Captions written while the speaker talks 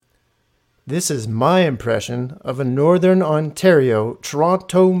This is my impression of a Northern Ontario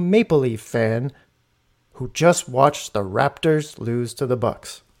Toronto Maple Leaf fan who just watched the Raptors lose to the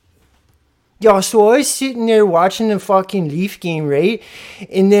Bucks. Yeah, so I was sitting there watching the fucking Leaf game, right?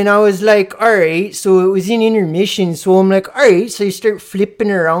 And then I was like, alright, so it was in intermission, so I'm like, alright, so you start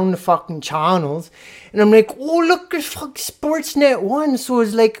flipping around the fucking channels. And I'm like, oh, look, there's fucking Sportsnet 1. So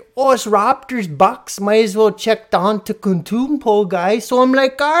it's like, oh, it's Raptors, Bucks, might as well check the Antetokounmpo guy. So I'm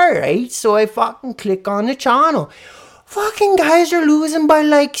like, alright, so I fucking click on the channel. Fucking guys are losing by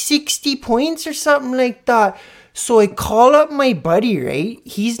like 60 points or something like that. So I call up my buddy, right?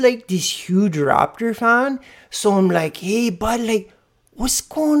 He's like this huge Raptor fan. So I'm like, hey, bud, like, what's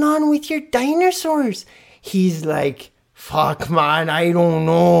going on with your dinosaurs? He's like, fuck, man, I don't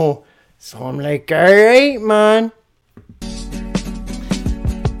know. So I'm like, all right, man.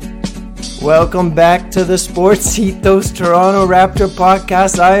 Welcome back to the Sports Ethos Toronto Raptor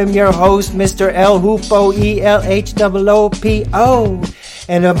podcast. I am your host, Mr. El Hoopo, ELHOOPO.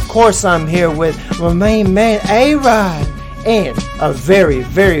 And of course, I'm here with my main man, A-Rod, and a very,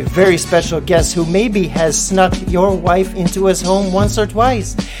 very, very special guest who maybe has snuck your wife into his home once or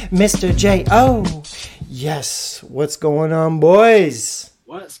twice, Mr. J.O. Yes, what's going on, boys?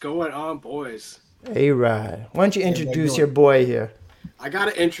 What's going on, boys? A-Rod, why don't you introduce your boy here? I got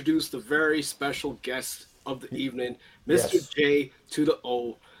to introduce the very special guest of the evening, Mr. J to the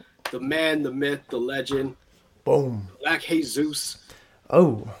O, the man, the myth, the legend. Boom. Black Jesus.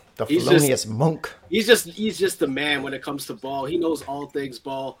 Oh, the felonious monk. He's just the man when it comes to ball. He knows all things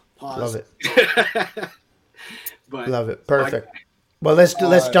ball. Pause. Love it. Love it. Perfect. Well,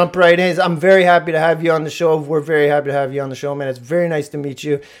 let's jump right in. I'm very happy to have you on the show. We're very happy to have you on the show, man. It's very nice to meet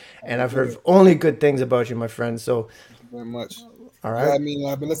you, and I've heard only good things about you, my friend. So, thank you very much. All right. Yeah, I mean,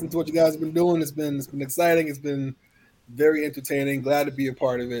 I've been listening to what you guys have been doing. It's been exciting. It's been very entertaining. Glad to be a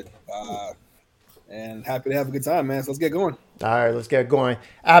part of it, and happy to have a good time, man. So let's get going. All right, let's get going.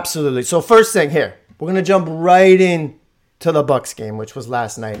 Absolutely. So first thing here, we're gonna jump right in to the Bucks game, which was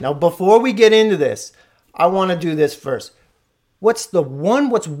last night. Now, before we get into this, I want to do this first. What's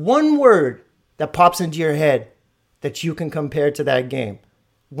one word that pops into your head that you can compare to that game?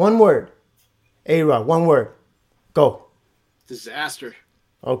 One word. A-Rod, one word. Go. Disaster.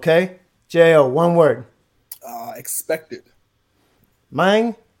 Okay. J.O., one word. Expected.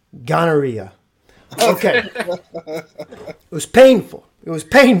 Mine, gonorrhea. Okay. It was painful. It was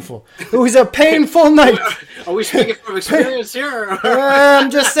a painful night. Are we speaking from experience here?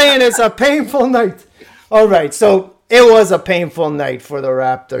 I'm just saying it's a painful night. All right. So it was a painful night for the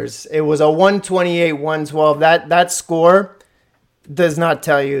Raptors. It was a 128-112. That score does not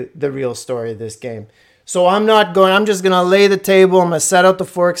tell you the real story of this game. So I'm just going to lay the table. I'm going to set out the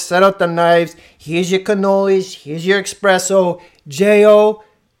forks, set out the knives. Here's your cannolis. Here's your espresso. J.O.,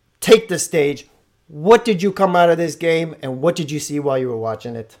 take the stage. What did you come out of this game, and what did you see while you were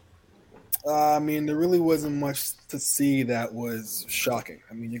watching it? I mean, there really wasn't much to see that was shocking.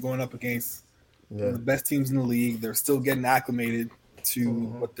 I mean, you're going up against one of the best teams in the league. They're still getting acclimated to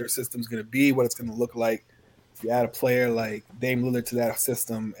what their system's going to be, what it's going to look like. If you add a player like Dame Lillard to that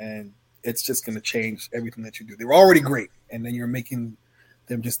system, and it's just going to change everything that you do. They were already great, and then you're making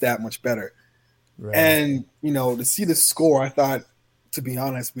them just that much better. Right. And, to see the score, I thought, to be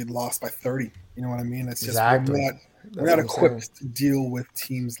honest, we'd lost by 30. You know what I mean? It's just we're not equipped to deal with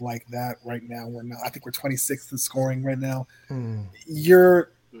teams like that right now. I think we're 26th in scoring right now.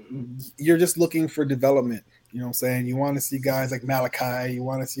 You're just looking for development. You know what I'm saying? You want to see guys like Malachi. You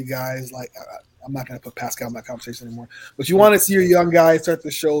want to see guys like I'm not going to put Pascal in that conversation anymore. But you want to see your young guys start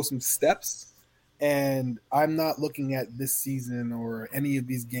to show some steps. And I'm not looking at this season or any of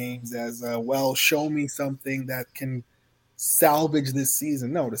these games as show me something that can salvage this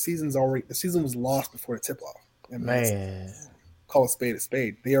season. No, the season was lost before the tip-off. Man, call a spade a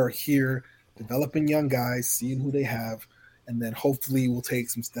spade. They are here developing young guys, seeing who they have, and then hopefully we'll take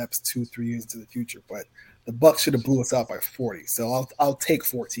some steps 2-3 years into the future. But the Bucks should have blew us out by 40, so I'll take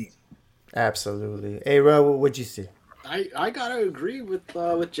 14. Absolutely. Hey, Ro, what'd you see? I gotta agree with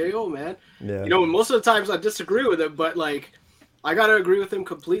J.O., man. Yeah. Most of the times I disagree with him, but I got to agree with him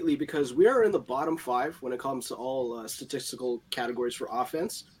completely because we are in the bottom 5 when it comes to all statistical categories for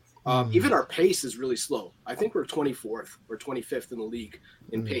offense. Even our pace is really slow. I think we're 24th or 25th in the league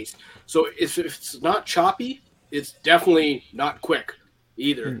in pace. So if it's not choppy, it's definitely not quick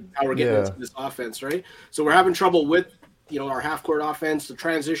either, how we're getting into this offense, right? So we're having trouble with, our half-court offense. The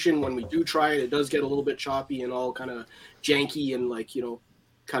transition, when we do try it, it does get a little bit choppy and all kind of janky and,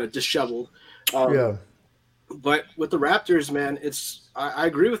 kind of disheveled. But with the Raptors, man, I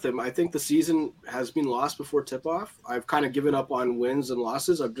agree with him. I think the season has been lost before tip-off. I've kind of given up on wins and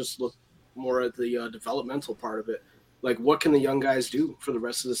losses. I've just looked more at the developmental part of it. Like, what can the young guys do for the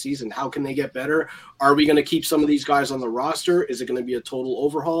rest of the season? How can they get better? Are we going to keep some of these guys on the roster? Is it going to be a total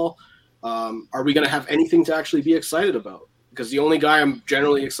overhaul? Are we going to have anything to actually be excited about? Because the only guy I'm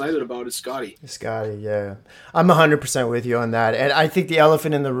generally excited about is Scotty. Scotty, yeah. I'm 100% with you on that. And I think the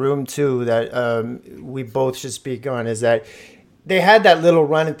elephant in the room, too, that we both should speak on is that they had that little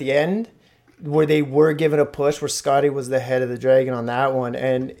run at the end where they were given a push, where Scotty was the head of the dragon on that one.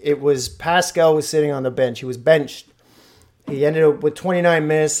 And it was Pascal was sitting on the bench. He was benched. He ended up with 29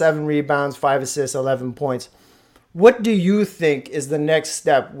 minutes, 7 rebounds, 5 assists, 11 points. What do you think is the next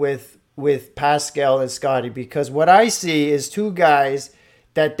step with Pascal and Scotty? Because what I see is two guys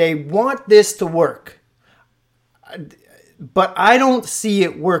that they want this to work. But I don't see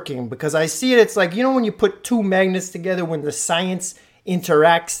it working, because I see it's like, when you put two magnets together, when the science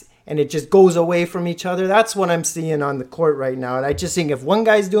interacts and it just goes away from each other. That's what I'm seeing on the court right now. And I just think if one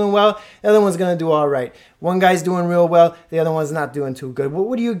guy's doing well, the other one's going to do all right. One guy's doing real well, the other one's not doing too good.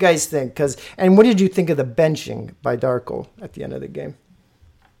 What do you guys think? And what did you think of the benching by Darko at the end of the game?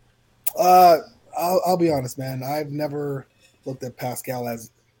 I'll be honest, man. I've never looked at Pascal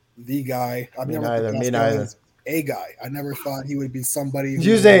as the guy. I've never looked at Pascal as a guy. I never thought he would be somebody. Did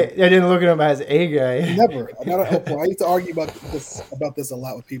you say I didn't look at him as a guy? Never. I used to argue about this a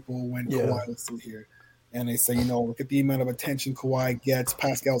lot with people when Kawhi was still here. And they say, look at the amount of attention Kawhi gets.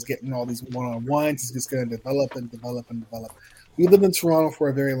 Pascal's getting all these one-on-ones. He's just going to develop and develop and develop. We lived in Toronto for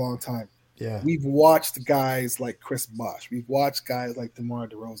a very long time. Yeah. We've watched guys like Chris Bosh. We've watched guys like DeMar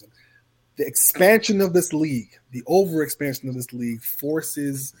DeRozan. The expansion of this league, the overexpansion of this league,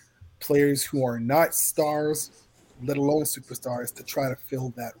 forces players who are not stars, let alone superstars, to try to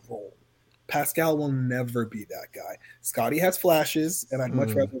fill that role. Pascal will never be that guy. Scotty has flashes, and I'd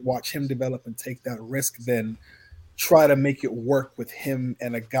much rather watch him develop and take that risk than try to make it work with him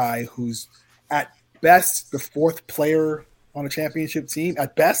and a guy who's at best the fourth player on a championship team.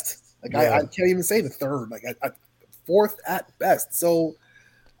 At best. I can't even say the third. At fourth at best. So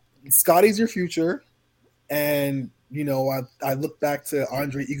Scotty's your future. And, I look back to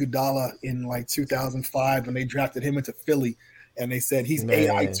Andre Iguodala in 2005 when they drafted him into Philly, and they said he's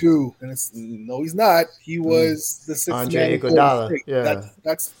AI too. And no, he's not. He was the sixth Andre Iguodala. Yeah.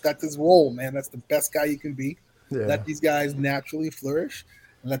 That's his role, man. That's the best guy you can be. Yeah. Let these guys naturally flourish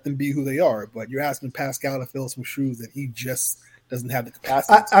and let them be who they are. But you're asking Pascal to fill some shoes that he just doesn't have the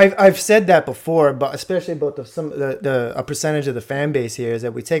capacity. I've said that before, but especially about a percentage of the fan base here is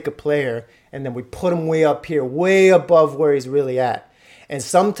that we take a player and then we put him way up here, way above where he's really at. And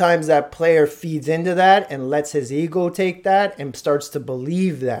sometimes that player feeds into that and lets his ego take that and starts to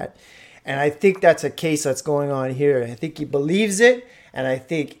believe that. And I think that's a case that's going on here. I think he believes it, and I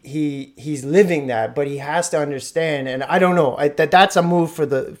think he's living that, but he has to understand. And I don't know that's a move for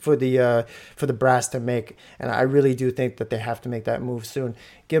the brass to make, and I really do think that they have to make that move soon.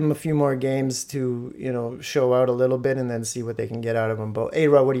 Give him a few more games to show out a little bit, and then see what they can get out of him. But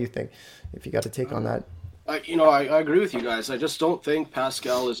Rod, what do you think? If you got to take on that, I agree with you guys. I just don't think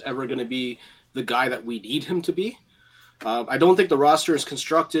Pascal is ever going to be the guy that we need him to be. I don't think the roster is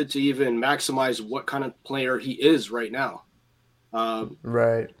constructed to even maximize what kind of player he is right now.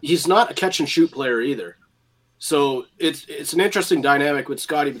 Right. He's not a catch and shoot player either. So it's an interesting dynamic with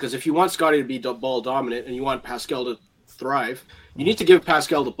Scotty, because if you want Scotty to be ball dominant and you want Pascal to thrive, you need to give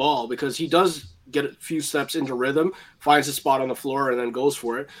Pascal the ball, because he does get a few steps into rhythm, finds a spot on the floor, and then goes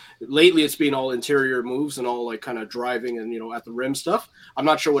for it. Lately, it's been all interior moves and all kind of driving and, at the rim stuff. I'm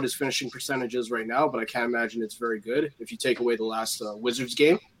not sure what his finishing percentage is right now, but I can't imagine it's very good. If you take away the last Wizards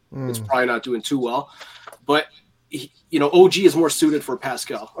game, it's probably not doing too well. But, OG is more suited for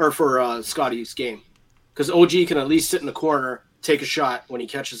Pascal or for Scotty's game, because OG can at least sit in the corner, take a shot when he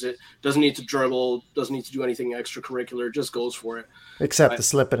catches it, doesn't need to dribble, doesn't need to do anything extracurricular, just goes for it. Except the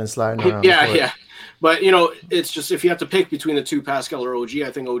slipping and sliding around. Yeah. But, it's just, if you have to pick between the two, Pascal or OG,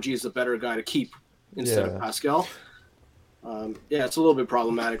 I think OG is the better guy to keep instead of Pascal. It's a little bit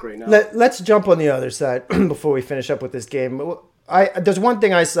problematic right now. Let's jump on the other side before we finish up with this game. There's one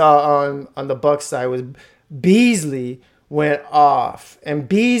thing I saw on the Bucks side was Beasley went off, and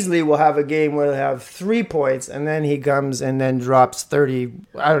Beasley will have a game where he'll have 3 points, and then he comes and then drops 30.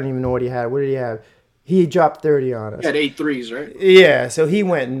 I don't even know what he had. What did he have? He dropped 30 on us. He had 8 threes, right? Yeah, so he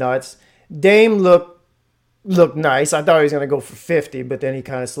went nuts. Dame looked nice. I thought he was going to go for 50, but then he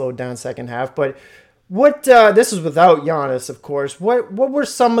kind of slowed down second half. But what this is without Giannis, of course. What were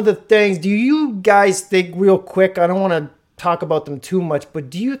some of the things? Do you guys think, real quick, I don't want to talk about them too much, but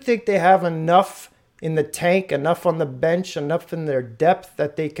do you think they have enough in the tank, enough on the bench, enough in their depth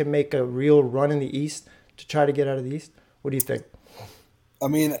that they can make a real run in the East to try to get out of the East? What do you think? I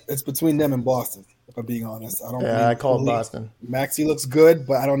mean, it's between them and Boston, if I'm being honest. I call Boston. Maxey looks good,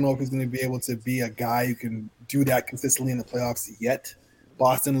 but I don't know if he's going to be able to be a guy who can do that consistently in the playoffs yet.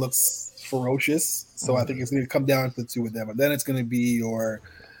 Boston looks ferocious, so I think it's going to come down to the two of them. And then it's going to be your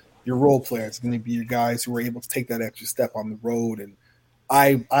role players. It's going to be your guys who are able to take that extra step on the road. And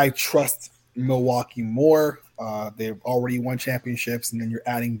I trust Milwaukee more. They've already won championships, and then you're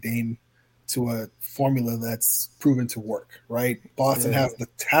adding Dame to a formula that's proven to work, right? Boston has the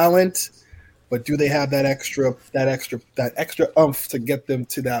talent, but do they have that extra oomph to get them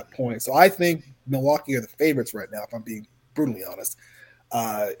to that point? So I think Milwaukee are the favorites right now, if I'm being brutally honest.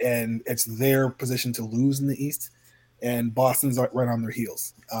 And it's their position to lose in the East, and Boston's right on their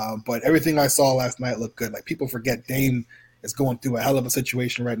heels. But everything I saw last night looked good. Like, people forget Dame is going through a hell of a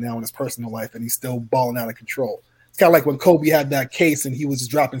situation right now in his personal life, and he's still balling out of control. It's kind of like when Kobe had that case and he was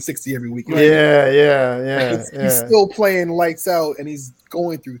just dropping 60 every week. Right? Yeah. He's still playing lights out, and he's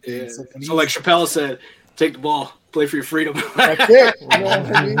going through things. Yeah. So like Chappelle said, take the ball, play for your freedom. That's it. You know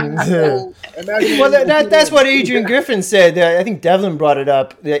what I mean? Well, that's what Adrian Griffin said. I think Devlin brought it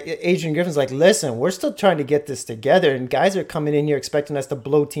up. Adrian Griffin's like, listen, we're still trying to get this together, and guys are coming in here expecting us to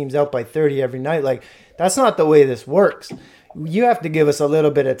blow teams out by 30 every night. Like, that's not the way this works. You have to give us a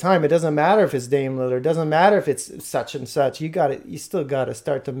little bit of time. It doesn't matter if it's Dame Lillard. It doesn't matter if it's such and such. You still got to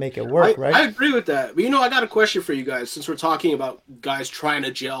start to make it work, right? I agree with that. But, I got a question for you guys, since we're talking about guys trying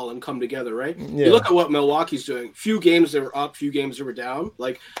to gel and come together, right? Yeah. You look at what Milwaukee's doing. Few games they were up, few games they were down.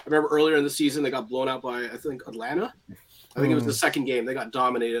 Like, I remember earlier in the season, they got blown out by, I think, Atlanta. I think it was the second game. They got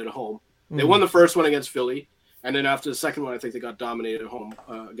dominated at home. They won the first one against Philly. And then after the second one, I think they got dominated at home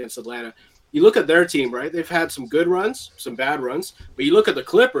against Atlanta. You look at their team, right? They've had some good runs, some bad runs. But you look at the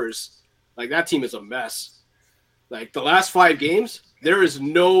Clippers, like, that team is a mess. Like, the last 5 games, there is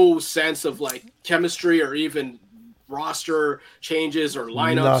no sense of, like, chemistry or even roster changes or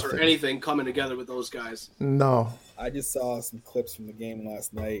lineups or anything coming together with those guys. No. I just saw some clips from the game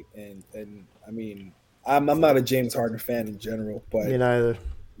last night, and I mean, I'm not a James Harden fan in general, but me neither.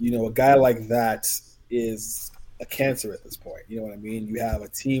 A guy like that is a cancer at this point. You know what I mean? You have a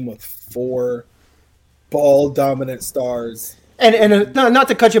team with 4 ball-dominant stars. And not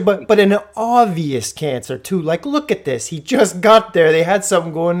to cut you, but an obvious cancer, too. Like, look at this. He just got there. They had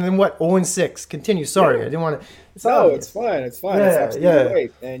something going, and 0-6. Continue. Sorry, I didn't want to. It's fine. It's fine. It's absolutely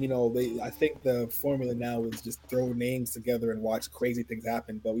great. And, I think the formula now is just throw names together and watch crazy things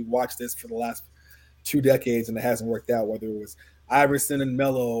happen. But we watched this for the last 2 decades, and it hasn't worked out, whether it was Iverson and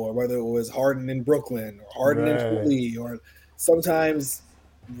Melo, or whether it was Harden in Brooklyn, or Harden in Philly, or sometimes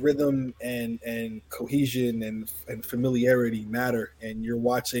rhythm and cohesion and familiarity matter. And you're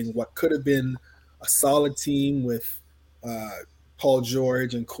watching what could have been a solid team with Paul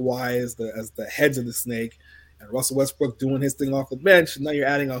George and Kawhi as the heads of the snake, and Russell Westbrook doing his thing off the bench. And now you're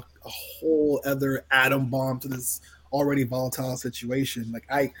adding a whole other atom bomb to this already volatile situation.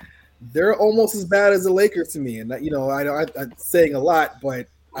 Like, they're almost as bad as the Lakers to me. And I'm saying a lot, but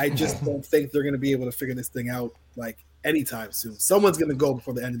I just don't think they're going to be able to figure this thing out like anytime soon. Someone's going to go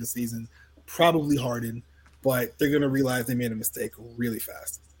before the end of the season, probably Harden, but they're going to realize they made a mistake really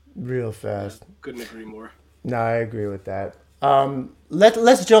fast. Real fast. Couldn't agree more. No, I agree with that.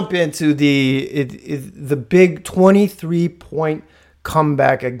 Let's jump into the big 23-point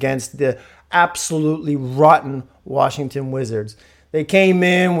comeback against the absolutely rotten Washington Wizards. They came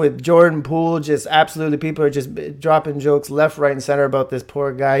in with Jordan Poole, just absolutely, people are just dropping jokes left, right, and center about this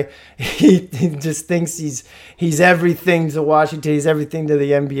poor guy. He just thinks he's everything to Washington, he's everything to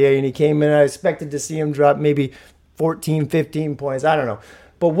the NBA, and he came in, I expected to see him drop maybe 14, 15 points, I don't know.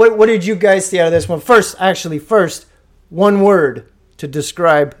 But what did you guys see out of this one? First, one word to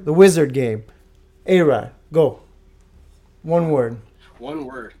describe the Wizard game. A-Rod, go. One word. One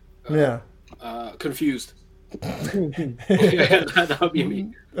word. Confused. That would be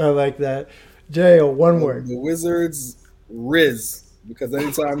me. I like that. J.O., one word. The Wizards, Riz. Because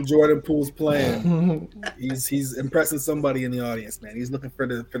anytime Jordan Poole's playing, he's impressing somebody in the audience, man. He's looking for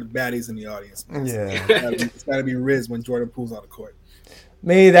the baddies in the audience, man. Yeah. It's got to be Riz when Jordan Poole's on the court.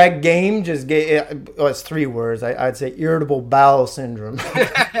 Maybe that game just gave it's 3 words. I'd say irritable bowel syndrome.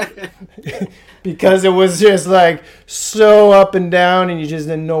 Because it was just like so up and down, and you just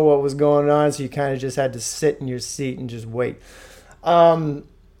didn't know what was going on, so you kind of just had to sit in your seat and just wait.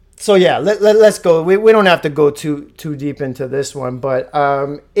 So yeah, let's go. We don't have to go too deep into this one, but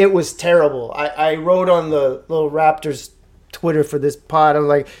it was terrible. I wrote on the little Raptors Twitter for this pod. I'm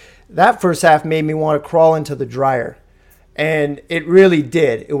like, that first half made me want to crawl into the dryer. And it really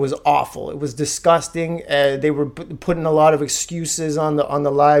did. It was awful. It was disgusting. They were putting a lot of excuses on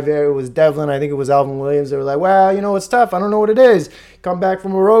the live air. It was Devlin. I think it was Alvin Williams. They were like, well, it's tough. I don't know what it is. Come back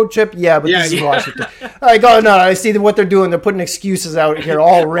from a road trip. Yeah, but this is Washington. I go, no, I see what they're doing. They're putting excuses out here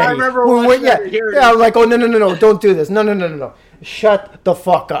already. I remember watching that. I'm like, oh, no, don't do this. No. Shut the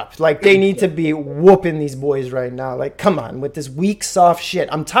fuck up. Like, they need to be whooping these boys right now. Like, come on, with this weak, soft shit.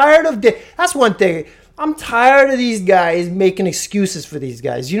 I'm tired of that's one thing. I'm tired of these guys making excuses for these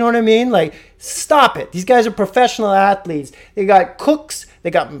guys. You know what I mean? Like, stop it. These guys are professional athletes. They got cooks.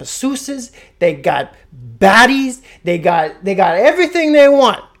 They got masseuses. They got baddies. They got everything they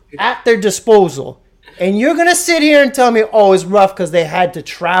want at their disposal. And you're going to sit here and tell me, oh, it's rough because they had to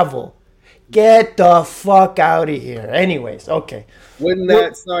travel. Get the fuck out of here. Anyways, okay.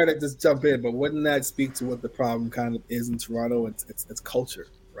 Sorry to just jump in, but wouldn't that speak to what the problem kind of is in Toronto? It's culture,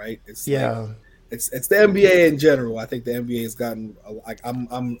 right? It's the NBA in general. I think the NBA has gotten I'm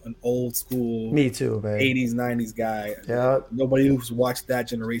an old school, me too, man, 80s, 90s guy. Yeah. Nobody who's watched that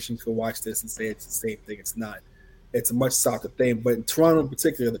generation could watch this and say it's the same thing. It's not. It's a much softer thing. But in Toronto in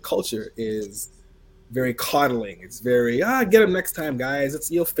particular, the culture is very coddling. It's very get them next time,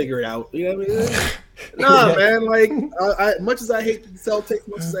 guys. You'll figure it out. You know what I mean? No, man. Like much as I hate the Celtics,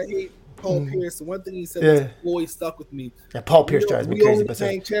 much as I hate Paul Pierce, the one thing he said that's always stuck with me. Yeah, Paul Pierce drives me crazy. We only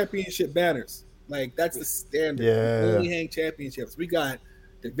hang championship banners. Like, that's the standard. Yeah. We only hang championships. We got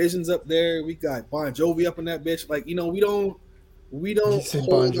divisions up there. We got Bon Jovi up in that bitch. Like, we don't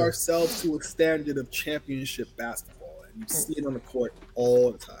hold ourselves to a standard of championship basketball. And you see it on the court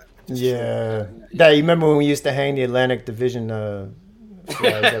all the time. Yeah. You remember when we used to hang the Atlantic Division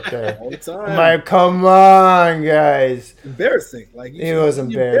flags up there? All the time. I'm like, come on, guys. Embarrassing. Like, it was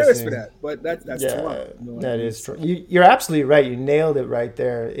embarrassing. For that. But that's Toronto. That is true. You're absolutely right. You nailed it right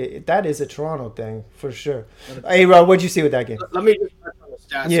there. That is a Toronto thing for sure. Hey, Rob, what'd you see with that game? Let me just touch on the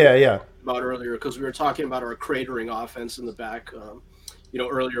stats. Yeah. About earlier, because we were talking about our cratering offense in the back.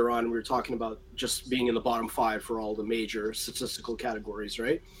 Earlier on, we were talking about just being in the bottom 5 for all the major statistical categories,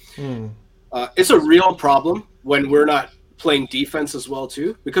 right? It's a real problem when we're not playing defense as well,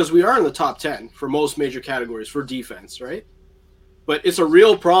 too, because we are in the top 10 for most major categories for defense, right? But it's a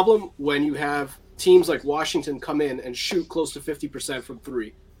real problem when you have teams like Washington come in and shoot close to 50% from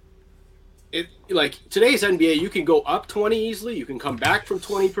 3. Today's NBA, you can go up 20 easily. You can come back from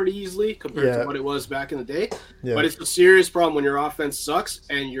 20 pretty easily compared to what it was back in the day. Yeah. But it's a serious problem when your offense sucks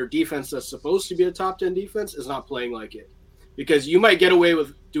and your defense that's supposed to be a top 10 defense is not playing like it. Because you might get away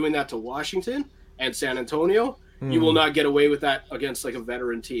with doing that to Washington and San Antonio. You will not get away with that against like a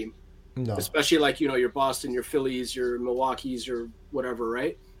veteran team. No. Especially like, your Boston, your Phillies, your Milwaukee's, your whatever,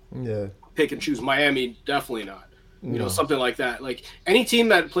 right? Yeah. Pick and choose. Miami, definitely not. Something like that. Like any team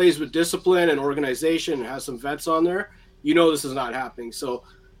that plays with discipline and organization and has some vets on there, this is not happening. So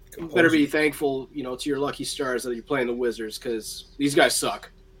you better be thankful, to your lucky stars that you're playing the Wizards because these guys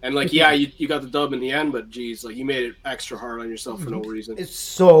suck. And you got the dub in the end, but geez, you made it extra hard on yourself for no reason. It's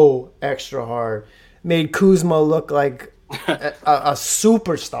so extra hard. Made Kuzma look like a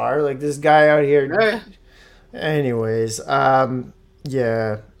superstar, like this guy out here. Yeah. Anyways,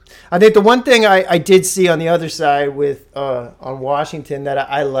 yeah. I think the one thing I did see on the other side with on Washington that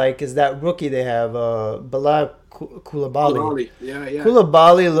I like is that rookie they have, Bilal Coulibaly. Yeah.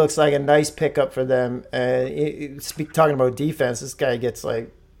 Coulibaly looks like a nice pickup for them. Talking about defense, this guy gets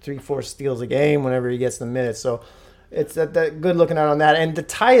like 3-4 steals a game whenever he gets the minutes. So it's that good looking out on that. And the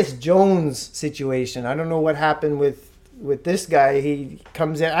Tyus Jones situation, I don't know what happened with this guy. He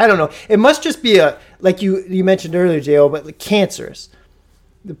comes in. I don't know. It must just be like you mentioned earlier, J.O., but cancerous.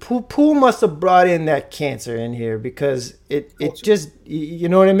 The pool must have brought in that cancer in here because it just, you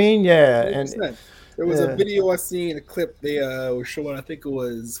know what I mean? Yeah. 100%. And there was a video I seen, a clip they were showing. I think it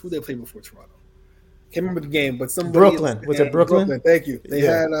was who they played before Toronto. Can't remember the game, but somebody Brooklyn. Was it Brooklyn? Thank you. They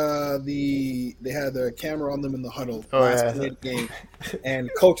had the camera on them in the huddle last play of the game,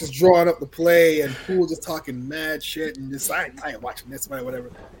 and coach is drawing up the play, and Poole just talking mad shit, and just I ain't watching this, whatever.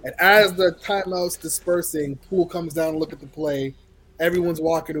 And as the timeout's dispersing, Poole comes down and look at the play. Everyone's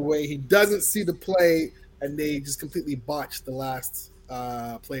walking away. He doesn't see the play, and they just completely botched the last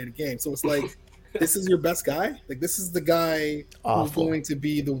play of the game. So it's like, this is your best guy? Like, this is the guy who's going to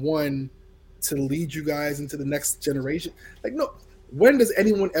be the one to lead you guys into the next generation? Like, no. When does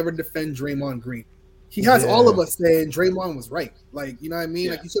anyone ever defend Draymond Green? He has all of us saying Draymond was right. Like, you know what I mean?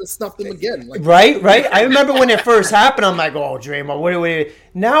 Yeah. Like, you should have snuffed him again. Like, right. I remember when it first happened, I'm like, oh, Draymond, what?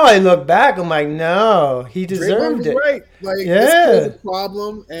 Now I look back, I'm like, no, he deserved it. Right. Like, this is a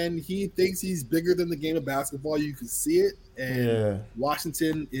problem, and he thinks he's bigger than the game of basketball. You can see it, And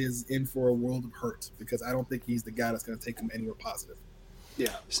Washington is in for a world of hurt because I don't think he's the guy that's going to take them anywhere positive.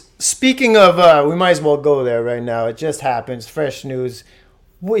 Yeah. Speaking of, we might as well go there right now. It just happens. Fresh news.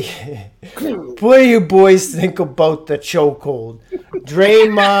 What do you boys think about the chokehold?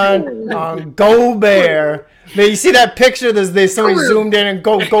 Draymond on Gobert. Man, you see that picture? Somebody zoomed in and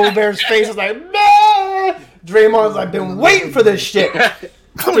Gobert's face is like, nah! Draymond's like, been waiting for this shit.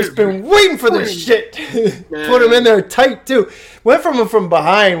 Just been waiting for this shit. Put him in there tight too. Went from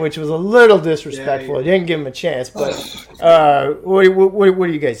behind, which was a little disrespectful. I didn't give him a chance. But what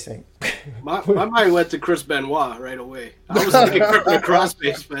do you guys think? My mind went to Chris Benoit right away. I was thinking Crippin'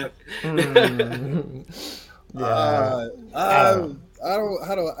 Crossface, man.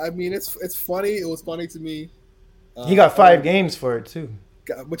 I mean, it's funny. It was funny to me. He got 5 games for it too,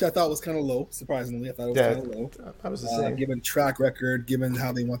 which I thought was kind of low. Surprisingly, I thought it was kind of low. I was the same. Given track record, given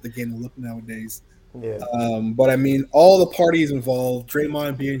how they want the game to look nowadays. Yeah. But I mean, all the parties involved,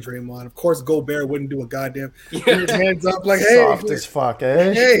 Draymond being Draymond. Of course, Gobert wouldn't do a goddamn. Put his hands up like, hey, soft as fuck,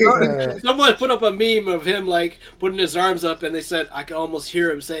 eh? Hey. Someone put up a meme of him like putting his arms up, and they said I could almost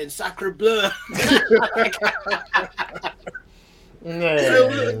hear him saying "Sacre bleu."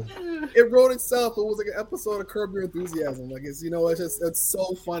 It wrote itself. It was like an episode of Curb Your Enthusiasm. Like it's it's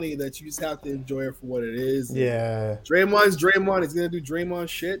so funny that you just have to enjoy it for what it is. Yeah. Draymond's Draymond. He's gonna do Draymond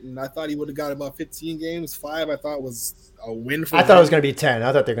shit, and I thought he would have got about 15 games. 5 I thought was a win for him. I thought it was gonna be 10.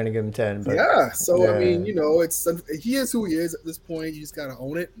 I thought they were gonna give him 10. But yeah. So I mean, he is who he is at this point. You just gotta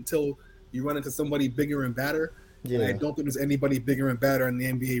own it until you run into somebody bigger and badder. Yeah. And I don't think there's anybody bigger and badder in the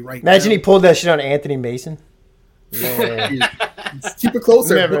NBA right now. Imagine he pulled that shit on Anthony Mason. Keep it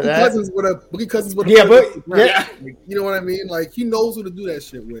closer. Boogie Cousins would have. Yeah. You know what I mean? Like he knows who to do that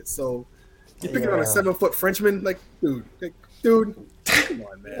shit with. So you're picking on a 7-foot Frenchman, like dude. Come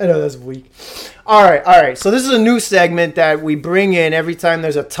on, man. I know that's weak. All right. So this is a new segment that we bring in every time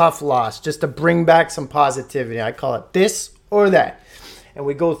there's a tough loss, just to bring back some positivity. I call it this or that, and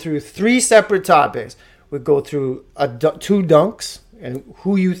we go through 3 separate topics. We go through 2 dunks. And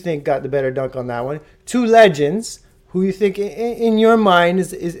who you think got the better dunk on that one? 2 legends, who you think in your mind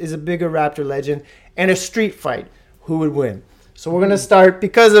is a bigger Raptor legend, and a street fight, who would win? So we're gonna start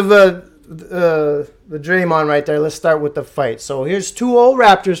because of the Draymond right there. Let's start with the fight. So here's 2 old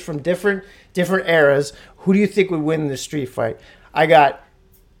Raptors from different eras. Who do you think would win the street fight? I got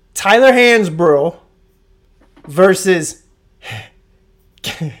Tyler Hansbrough versus.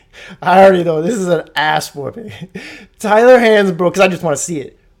 I already know this is an ass whooping. Tyler Hansbrough, because I just want to see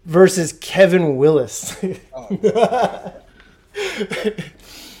it, versus Kevin Willis.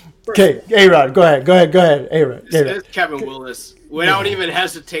 Okay, A-Rod, go ahead. A-Rod. It's Kevin Willis, without even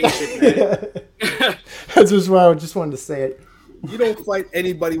hesitation, man. That's just why I just wanted to say it. You don't fight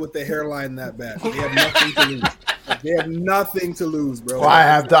anybody with the hairline that bad. They have nothing to lose. They have nothing to lose, bro. Well, I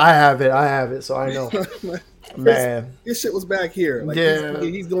have it, so I know. Man, his shit was back here. Like,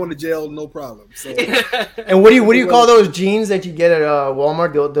 he's going to jail, no problem. So, and what do you call those jeans that you get at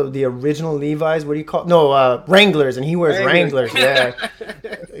Walmart? The original Levi's. What do you call? No, Wranglers, and he wears Wranglers. Yeah,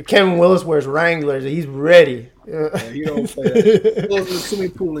 Kevin Willis wears Wranglers. He's ready. Yeah, he don't play that. He goes to the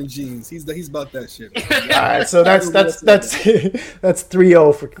swimming pool in jeans. He's about that shit. All right, so that's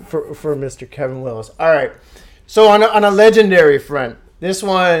 3-0 for Mr. Kevin Willis. All right, so on a legendary front, this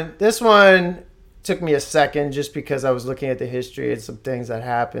one took me a second just because I was looking at the history and some things that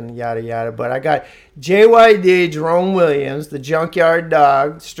happened, yada, yada. But I got JYD, Jerome Williams, the junkyard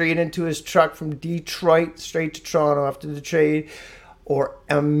dog, straight into his truck from Detroit, straight to Toronto after the trade, or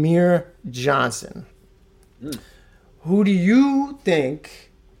Amir Johnson. Who do you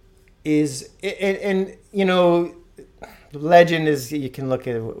think is, and you know, the legend is, you can look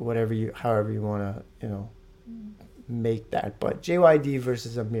at it however you want to, make that. But JYD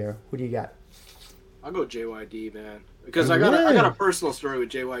versus Amir, who do you got? I'll go JYD, man, because I got a personal story with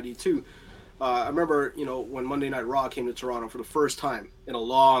JYD too. I remember, when Monday Night Raw came to Toronto for the first time in a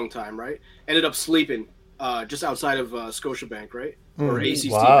long time, right? Ended up sleeping just outside of Scotiabank, right? Or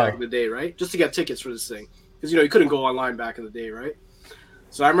ACT back in the day, right? Just to get tickets for this thing, because you couldn't go online back in the day, right?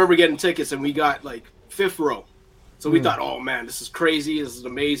 So I remember getting tickets, and we got like 5th row. So we thought, oh man, this is crazy, this is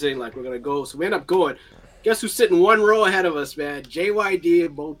amazing, like we're gonna go. So we end up going. Guess who's sitting 1 row ahead of us, man? JYD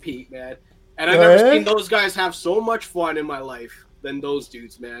and Bo Peep, man. And I've never seen those guys have so much fun in my life than those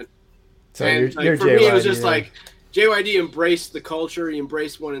dudes, man. So and you're for JYD, me, it was just like JYD embraced the culture. He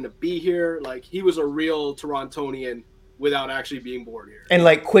embraced wanting to be here. Like he was a real Torontonian without actually being born here. And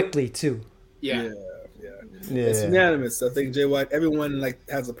like quickly too. Yeah. It's unanimous. I think JYD. Everyone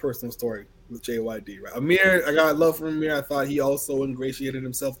has a personal story with JYD. Right? Amir, I got love for Amir. I thought he also ingratiated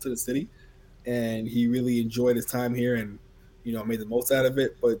himself to the city, and he really enjoyed his time here. And made the most out of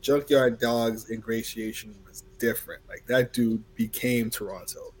it. But Junkyard Dog's ingratiation was different. Like that dude became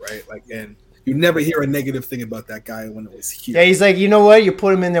Toronto, right? Like, and you never hear a negative thing about that guy when it was here. Yeah, he's like, you know what? You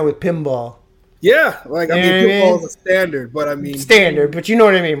put him in there with pinball. Yeah, like I mean, pinball is a standard, but I mean standard. But you know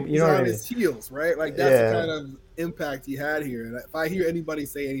what I mean. You know what I mean. His heels, right? Like that's the kind of impact he had here. And if I hear anybody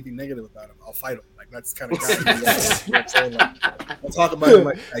say anything negative about him, I'll fight him. Like that's kind of guy. I'll talk about him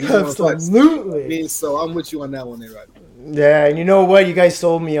like he's absolutely. I mean, so I'm with you on that one, there, right? Yeah, and you know what? You guys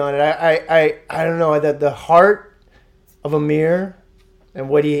sold me on it. I don't know that the heart of Amir and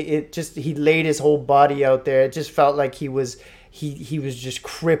what he laid his whole body out there. It just felt like he was just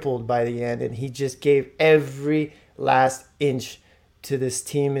crippled by the end, and he just gave every last inch to this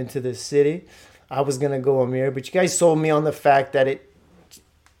team and to this city. I was gonna go Amir, but you guys sold me on the fact that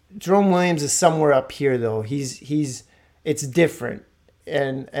Jerome Williams is somewhere up here though. It's different,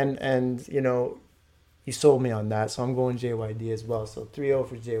 and you know, you sold me on that, so I'm going JYD as well. So 3-0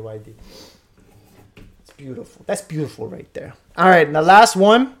 for JYD. It's beautiful. That's beautiful right there. All right, and the last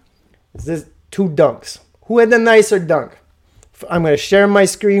one is this 2 dunks. Who had the nicer dunk? I'm going to share my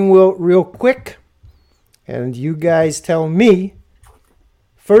screen real quick, and you guys tell me.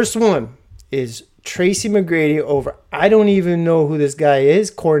 First one is Tracy McGrady over, I don't even know who this guy is,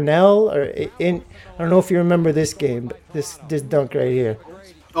 Cornell, I don't know if you remember this game, but this dunk right here.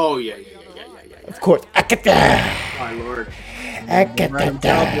 Oh, yeah. Of course. My Lord. I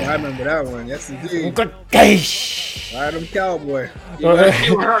remember that one. Yes, indeed. Ride him, Cowboy. Look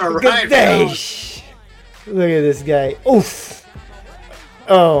at this guy. Oof.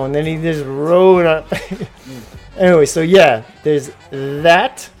 Oh, and then he just rode up. Anyway, so yeah, there's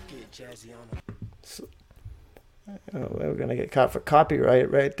that. So, we're going to get caught for copyright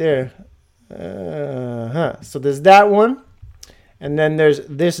right there. So there's that one. And then there's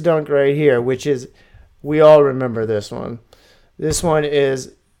this dunk right here, which is, we all remember this one. This one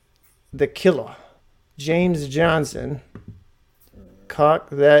is the killer. James Johnson.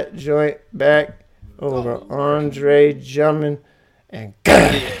 Cock that joint back over Andre Drummond. And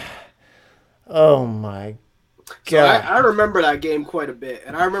God. Oh my God. So I remember that game quite a bit.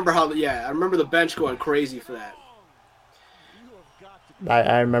 And I remember I remember the bench going crazy for that.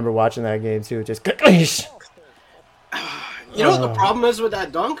 I remember watching that game too. Just you know what the problem is with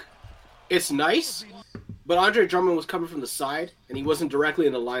that dunk? It's nice, but Andre Drummond was coming from the side, and he wasn't directly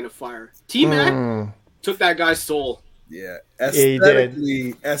in the line of fire. T-Mac took that guy's soul. Yeah,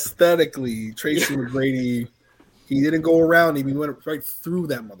 aesthetically, Tracy McGrady, he didn't go around him. He went right through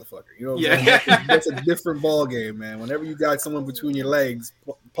that motherfucker. You know what I'm saying? That's a different ball game, man. Whenever you got someone between your legs,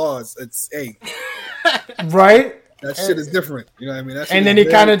 pause. It's right. That shit is different. You know what I mean? And then he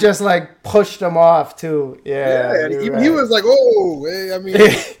kind of just like pushed him off too. Yeah. And he was like, "Oh, hey, I mean,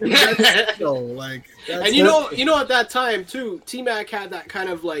 and you know, at that time too, T-Mac had that kind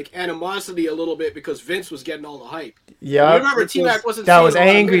of like animosity a little bit because Vince was getting all the hype. Yeah, remember T-Mac wasn't. That was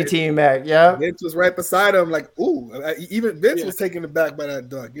angry T-Mac. Yeah, Vince was right beside him, like, ooh. Even Vince was taken aback by that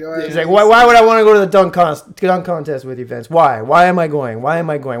dunk. You know, he's like, why would I want to go to the dunk contest with you, Vince? Why? Why am I going? Why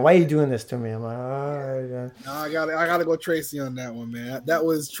are you doing this to me? I'm like, oh, no, I gotta go Tracy on that one, man. That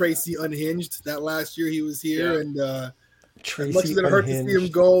was Tracy unhinged. That last year he was here, and Tracy as much as it hurt to see him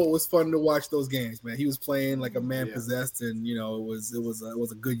go, it was fun to watch those games, man. He was playing like a man possessed, and you know, it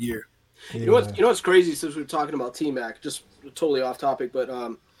was a good year. You know what's crazy, since we're talking about T-Mac, just totally off topic, but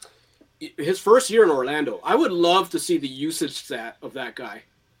his first year in Orlando, I would love to see the usage stat of that guy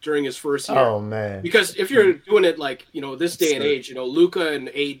during his first year. Oh man! Because if you're doing it like, you know, this day and age, you know, Luka and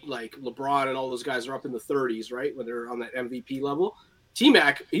like LeBron and all those guys are up in the 30s, right, when they're on that MVP level.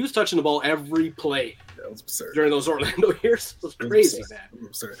 T-Mac, he was touching the ball every play. That was absurd during those Orlando years. It was crazy, man. It was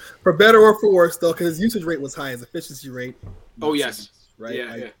absurd. For better or for worse, though, because his usage rate was high, his efficiency rate. Oh yes, right.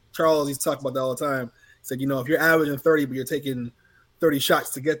 Yeah, Charles, he's talking about that all the time. He said, you know, if you're averaging 30, but you're taking 30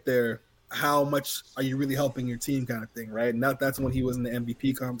 shots to get there, how much are you really helping your team, kind of thing, right? And that's when he was in the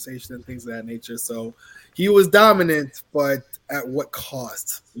MVP conversation and things of that nature. So he was dominant, but at what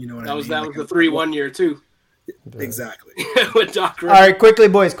cost? You know what I mean? That was the 3-1 year too. Exactly. With Doc Rivers. All right, quickly,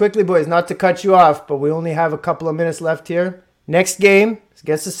 boys. Not to cut you off, but we only have a couple of minutes left here. Next game is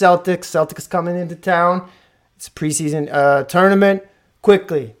against the Celtics. Celtics coming into town. It's a preseason tournament.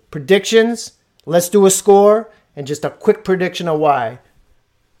 Quickly, predictions. Let's do a score and just a quick prediction of why.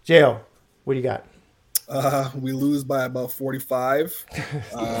 Jail, what do you got? We lose by about 45.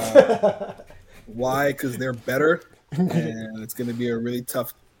 Why? Because they're better, and it's going to be a really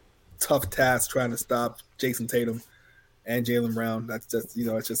tough task trying to stop Jason Tatum and Jaylen Brown. That's just, you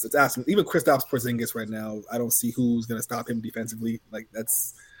know, it's asking. Even Kristaps Porzingis right now, I don't see who's going to stop him defensively. Like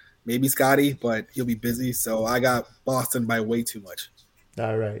maybe Scotty, but he'll be busy. So I got Boston by way too much.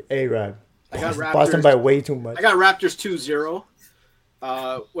 All right. A-Rod. I got Raptors, Boston by way too much. I got Raptors 2-0.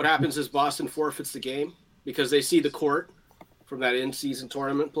 What happens is Boston forfeits the game because they see the court from that in-season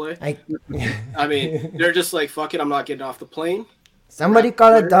tournament play. I mean, they're just like, fuck it, I'm not getting off the plane. Somebody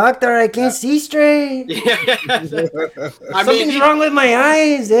call a doctor. I can't see straight. Something's wrong with my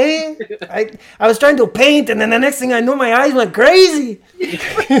eyes, eh? I was trying to paint, and then the next thing I knew, my eyes went crazy.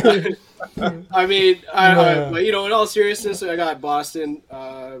 I mean, but, you know, in all seriousness, I got Boston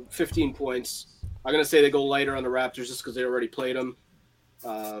 15 points. I'm gonna say they go lighter on the Raptors just because they already played them.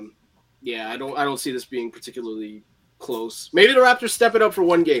 Yeah, I don't see this being particularly close. Maybe the Raptors step it up for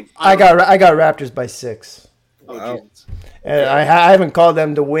one game. I got Raptors by 6. Oh, wow. And I haven't called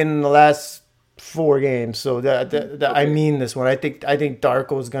them to win the last 4 games, so I mean this one. I think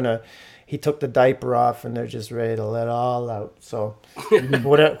Darko's gonna. He took the diaper off, and they're just ready to let it all out. So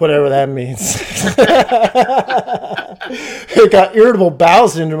whatever that means. I got irritable bowel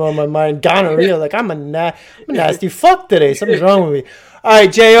syndrome on my mind. Gonorrhea. Like I'm a nasty fuck today. Something's wrong with me. All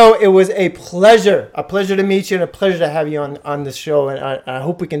right, J.O., it was a pleasure to meet you and a pleasure to have you on the show. And I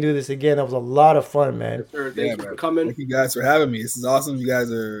hope we can do this again. That was a lot of fun, man. Thank you for coming. Thank you guys for having me. This is awesome. You got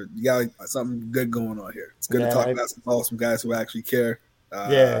something good going on here. It's good to talk about some guys who actually care.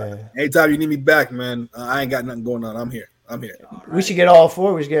 Anytime you need me back, man, I ain't got nothing going on. I'm here. Right. We should get all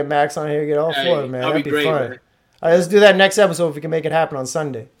 4. We should get Max on here, get all 4, man. That'd be great, fun. Man. All right, let's do that next episode if we can make it happen on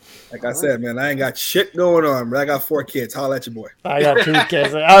Sunday. Like I said, man, I ain't got shit going on, but I got 4 kids. Holla at your boy. I got 2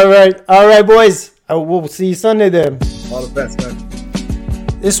 kids. All right, boys. We'll see you Sunday then. All the best,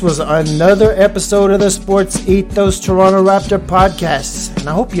 man. This was another episode of the Sports Ethos Toronto Raptor podcast, and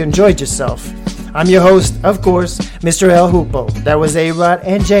I hope you enjoyed yourself. I'm your host, of course, Mr. El Hupo. That was A-Rod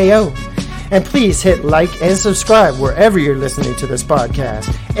and J.O. And please hit like and subscribe wherever you're listening to this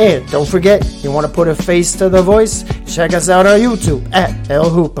podcast. And don't forget, you want to put a face to the voice? Check us out on YouTube at El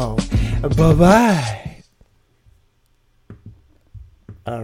Hupo. Bye-bye.